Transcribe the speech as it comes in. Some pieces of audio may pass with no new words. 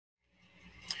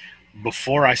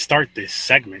Before I start this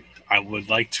segment, I would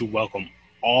like to welcome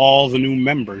all the new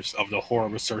members of the Horror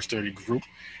Research 30 group.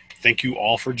 Thank you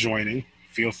all for joining.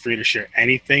 Feel free to share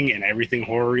anything and everything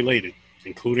horror related,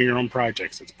 including your own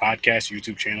projects. It's podcasts,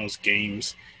 YouTube channels,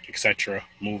 games, etc.,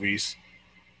 movies,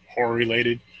 horror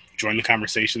related. Join the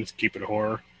conversations, keep it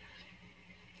horror.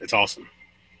 It's awesome.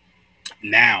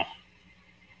 Now,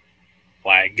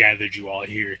 why I gathered you all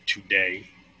here today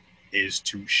is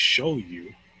to show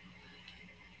you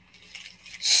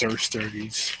Search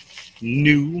 30's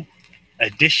new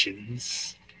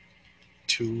additions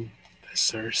to the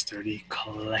Search 30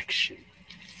 collection.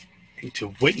 And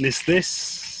to witness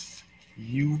this,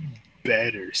 you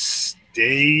better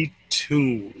stay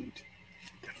tuned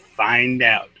to find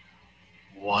out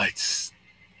what's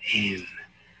in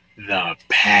the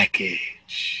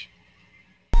package.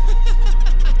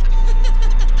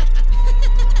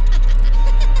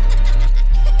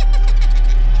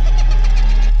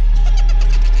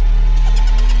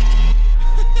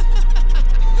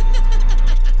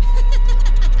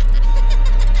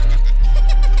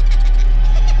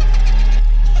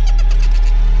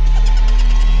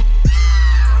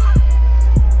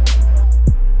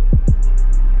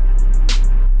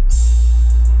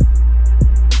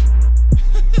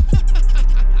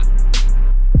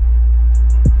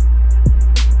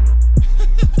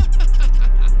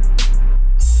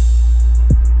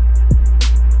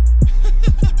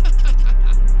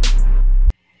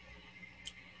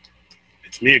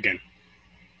 It's me again,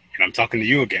 and I'm talking to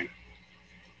you again,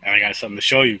 and I got something to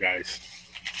show you guys.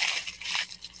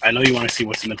 I know you want to see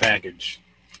what's in the package,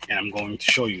 and I'm going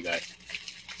to show you that.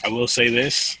 I will say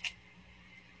this.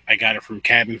 I got it from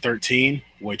Cabin 13,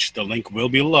 which the link will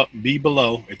be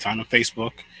below. It's on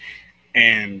Facebook,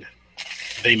 and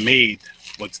they made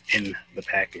what's in the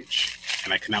package,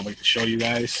 and I cannot wait to show you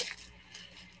guys.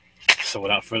 So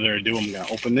without further ado, I'm going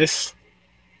to open this,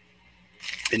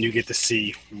 and you get to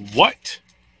see what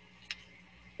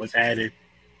was added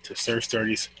to Search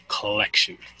 30's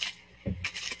collection. Let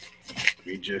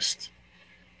me just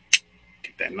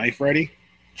get that knife ready.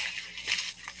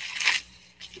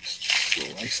 Just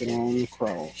slice it on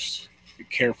across. Be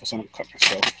careful so I don't cut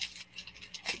myself.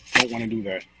 Don't want to do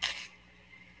that.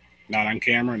 Not on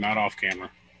camera, not off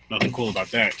camera. Nothing cool about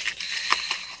that.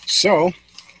 So,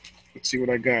 let's see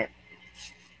what I got.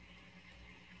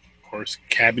 Of course,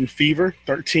 Cabin Fever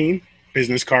 13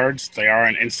 business cards. They are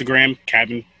on Instagram.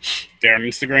 They're on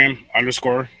Instagram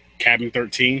 _ Cabin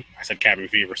 13. I said Cabin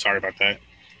Fever. Sorry about that.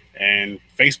 And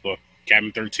Facebook,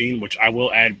 Cabin 13, which I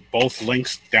will add both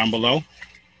links down below.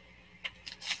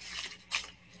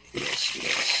 What else?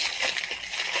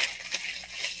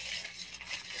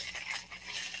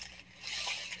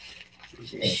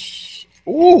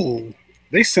 Ooh,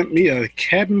 they sent me a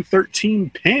Cabin 13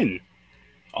 pin.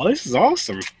 Oh, this is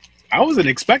awesome. I wasn't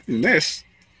expecting this.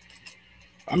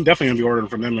 I'm definitely going to be ordering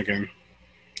from them again,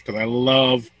 because I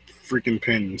love freaking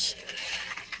pins.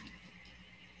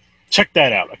 Check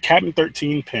that out, a Cabin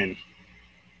 13 pin.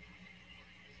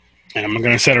 And I'm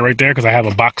going to set it right there because I have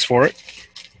a box for it.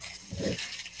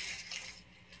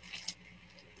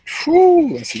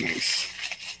 Whew, that's nice.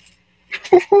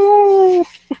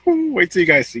 Wait till you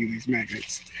guys see these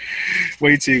magnets.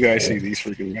 Wait till you guys see these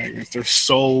freaking magnets. They're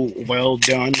so well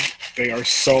done. They are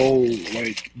so,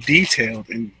 like, detailed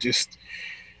and just,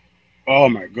 oh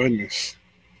my goodness.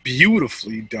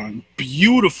 Beautifully done.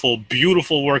 Beautiful,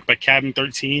 beautiful work by Cabin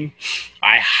 13.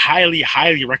 I highly,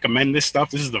 highly recommend this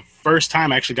stuff. This is the first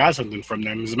time I actually got something from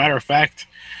them. As a matter of fact,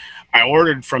 I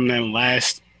ordered from them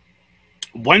last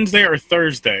Wednesday or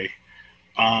Thursday.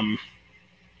 The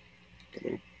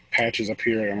little patches up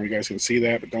here. I don't know if you guys can see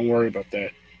that, but don't worry about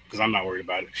that because I'm not worried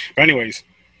about it. But anyways,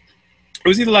 it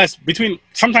was either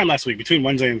sometime last week, between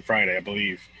Wednesday and Friday, I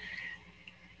believe.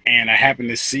 And I happened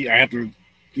to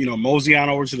mosey on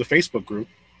over to the Facebook group,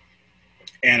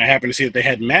 and I happened to see that they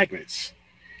had magnets.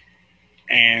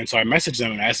 And so I messaged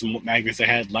them and asked them what magnets they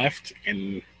had left,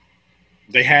 and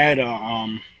they had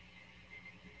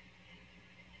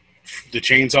the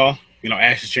chainsaw,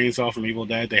 Ash's chainsaw from Evil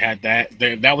Dead. They had that.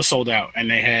 That was sold out, and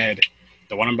they had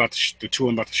the one the two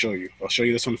I'm about to show you. I'll show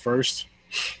you this one first.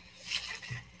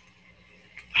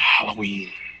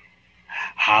 Halloween.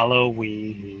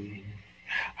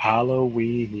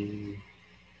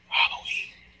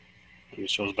 It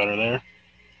shows better there.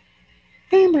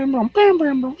 You know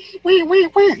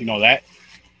that?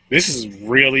 This is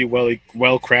really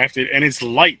well crafted, and it's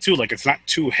light too. Like, it's not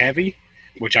too heavy,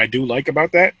 which I do like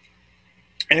about that.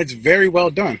 And it's very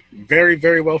well done. Very,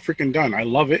 very well freaking done. I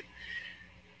love it.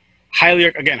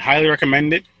 Highly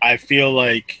recommend it. I feel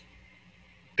like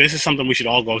this is something we should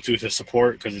all go to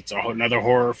support because it's another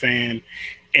horror fan,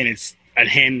 and it's a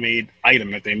handmade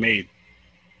item that they made.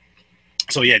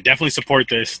 So yeah, definitely support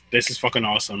this. This is fucking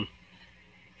awesome.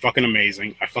 Fucking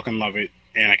amazing. I fucking love it.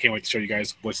 And I can't wait to show you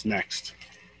guys what's next.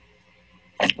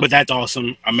 But that's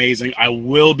awesome. Amazing. I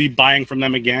will be buying from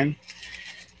them again.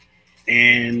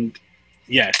 And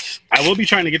yes, I will be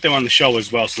trying to get them on the show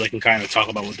as well so they can kind of talk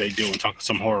about what they do and talk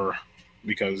some horror.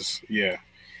 Because, yeah.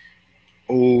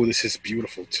 Oh, this is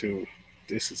beautiful too.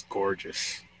 This is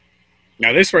gorgeous.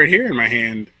 Now this right here in my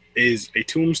hand is a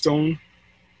tombstone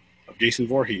of Jason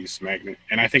Voorhees magnet.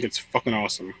 And I think it's fucking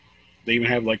awesome. They even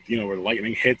have, like, you know, where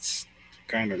lightning hits,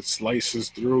 kind of slices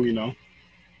through, you know.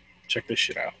 Check this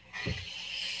shit out.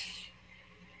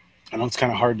 I know it's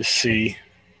kind of hard to see.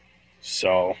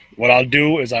 So what I'll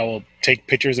do is I will take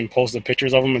pictures and post the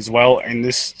pictures of them as well in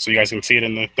this, so you guys can see it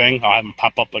in the thing. I'll have them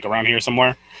pop up like around here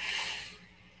somewhere.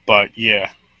 But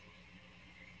yeah.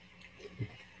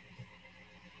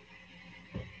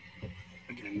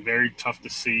 Again, very tough to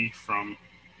see from...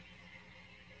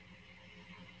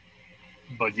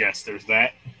 But yes, there's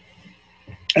that.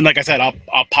 And like I said,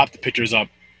 I'll pop the pictures up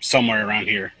somewhere around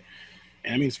here.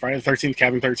 And I mean, it's Friday the 13th,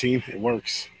 Cabin 13. It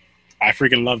works. I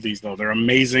freaking love these, though. They're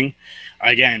amazing.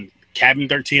 Again, Cabin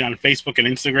 13 on Facebook and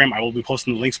Instagram. I will be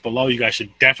posting the links below. You guys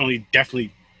should definitely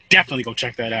go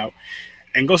check that out.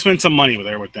 And go spend some money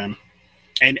there with them.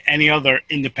 And any other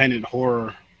independent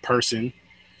horror person.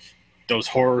 Those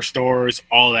horror stores,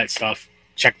 all that stuff.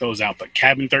 Check those out. But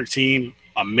Cabin 13...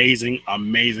 amazing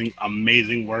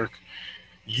work.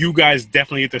 You guys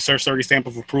definitely get the Sir Sturdy stamp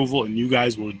of approval, and you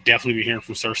guys will definitely be hearing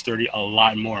from Sir Sturdy a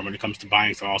lot more when it comes to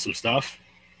buying some awesome stuff.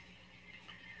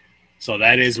 So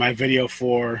that is my video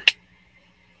for,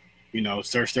 you know,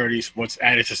 Sir Sturdy's, what's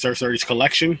added to Sir Sturdy's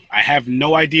collection. I have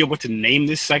no idea what to name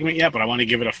this segment yet, but I want to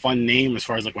give it a fun name as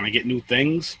far as like when I get new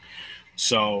things.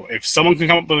 So if someone can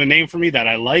come up with a name for me that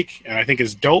I like and I think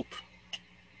is dope,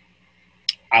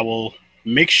 I will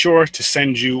make sure to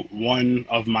send you one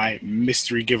of my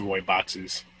mystery giveaway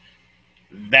boxes.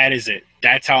 That is it.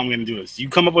 That's how I'm going to do this. You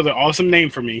come up with an awesome name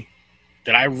for me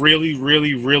that I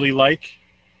really like.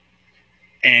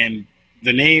 And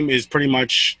the name is pretty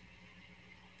much,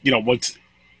 you know,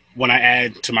 when I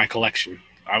add to my collection.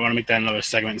 I want to make that another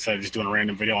segment instead of just doing a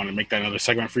random video. I want to make that another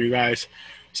segment for you guys.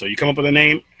 So you come up with a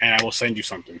name and I will send you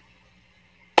something.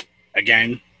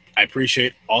 Again, I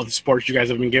appreciate all the support you guys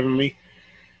have been giving me.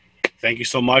 Thank you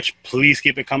so much. Please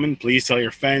keep it coming. Please tell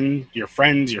your friends, your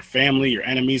family, your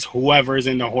enemies, whoever is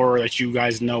into horror that you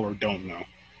guys know or don't know.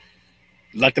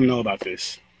 Let them know about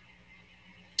this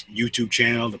YouTube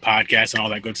channel, the podcast, and all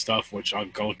that good stuff, which I'll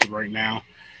go through right now.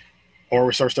 Horror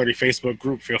with Sir Sturdy Facebook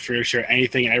group. Feel free to share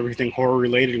anything and everything horror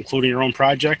related, including your own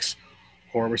projects.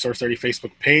 Horror with Sir Sturdy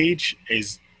Facebook page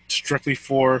is strictly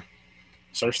for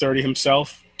Sir Sturdy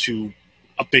himself to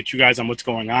update you guys on what's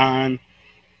going on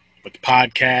with the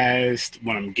podcast,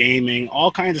 when I'm gaming, all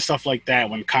kinds of stuff like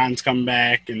that, when cons come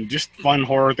back, and just fun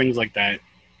horror things like that.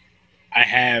 I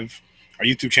have our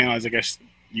YouTube channel, as I guess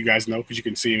you guys know, because you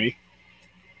can see me.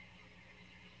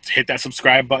 Hit that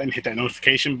subscribe button, hit that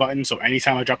notification button, so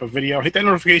anytime I drop a video, hit that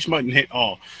notification button, hit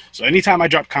all. So anytime I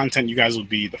drop content, you guys will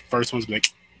be the first ones to be like,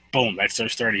 boom, that's Sir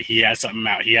Sturdy. He has something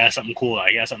out. He has something cool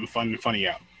out. He has something fun and funny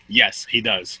out. Yes, he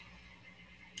does.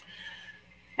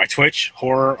 My Twitch,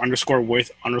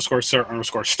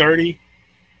 horror_with_Sir_Sturdy.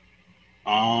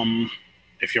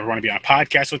 If you ever want to be on a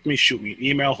podcast with me, shoot me an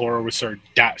email,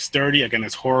 horrorwithsir.sturdy. Again,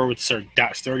 it's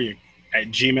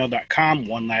horrorwithsir.sturdy@gmail.com.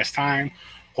 One last time,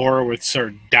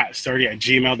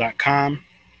 horrorwithsir.sturdy@gmail.com.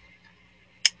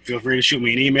 Feel free to shoot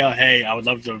me an email. Hey, I would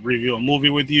love to review a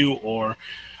movie with you, or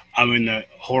I'm in the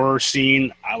horror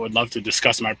scene. I would love to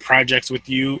discuss my projects with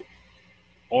you.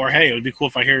 Or hey, it would be cool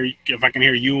if I can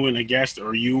hear you and a guest,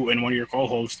 or you and one of your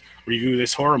co-hosts review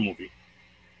this horror movie,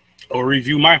 or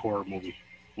review my horror movie.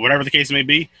 Whatever the case may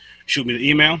be, shoot me the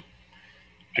email.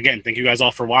 Again, thank you guys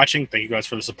all for watching. Thank you guys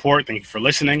for the support. Thank you for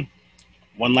listening.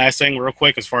 One last thing real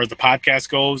quick, as far as the podcast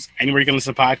goes, anywhere you can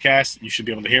listen to podcasts, you should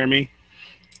be able to hear me.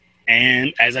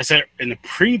 And as I said in the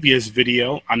previous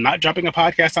video, I'm not dropping a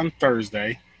podcast on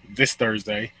this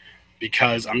Thursday,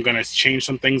 because I'm going to change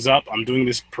some things up. I'm doing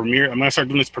this premiere. I'm going to start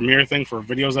doing this premiere thing for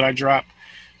videos that I drop.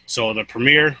 So the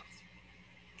premiere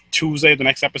Tuesday, the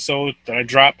next episode that I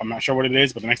drop, I'm not sure what it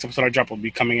is, but the next episode I drop will be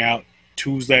coming out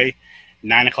Tuesday,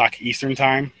 9 o'clock Eastern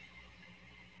time.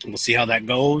 We'll see how that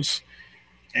goes.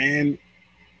 And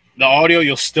the audio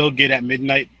you'll still get at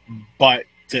midnight, but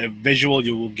the visual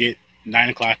you will get 9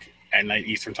 o'clock at night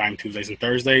Eastern time, Tuesdays and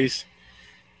Thursdays.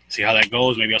 See how that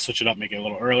goes. Maybe I'll switch it up, make it a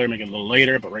little earlier, make it a little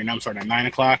later. But right now I'm starting at 9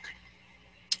 o'clock.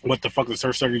 What the fuck the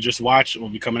Sir Sturdy just watched will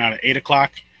be coming out at 8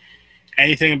 o'clock.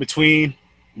 Anything in between,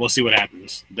 we'll see what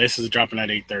happens. This is dropping at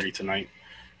 8:30 tonight.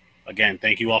 Again,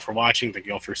 thank you all for watching. Thank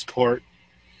you all for your support.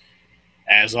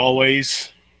 As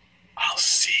always, I'll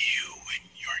see you in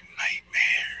your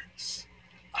nightmares.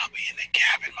 I'll be in the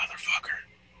cabin, motherfucker.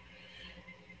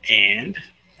 And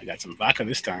I got some vodka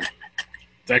this time.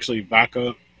 It's actually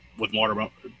vodka with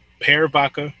watermelon, pear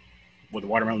vodka with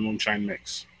watermelon moonshine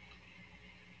mix.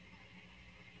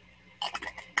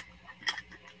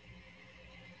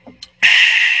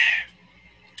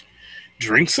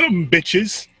 Drink some,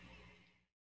 bitches.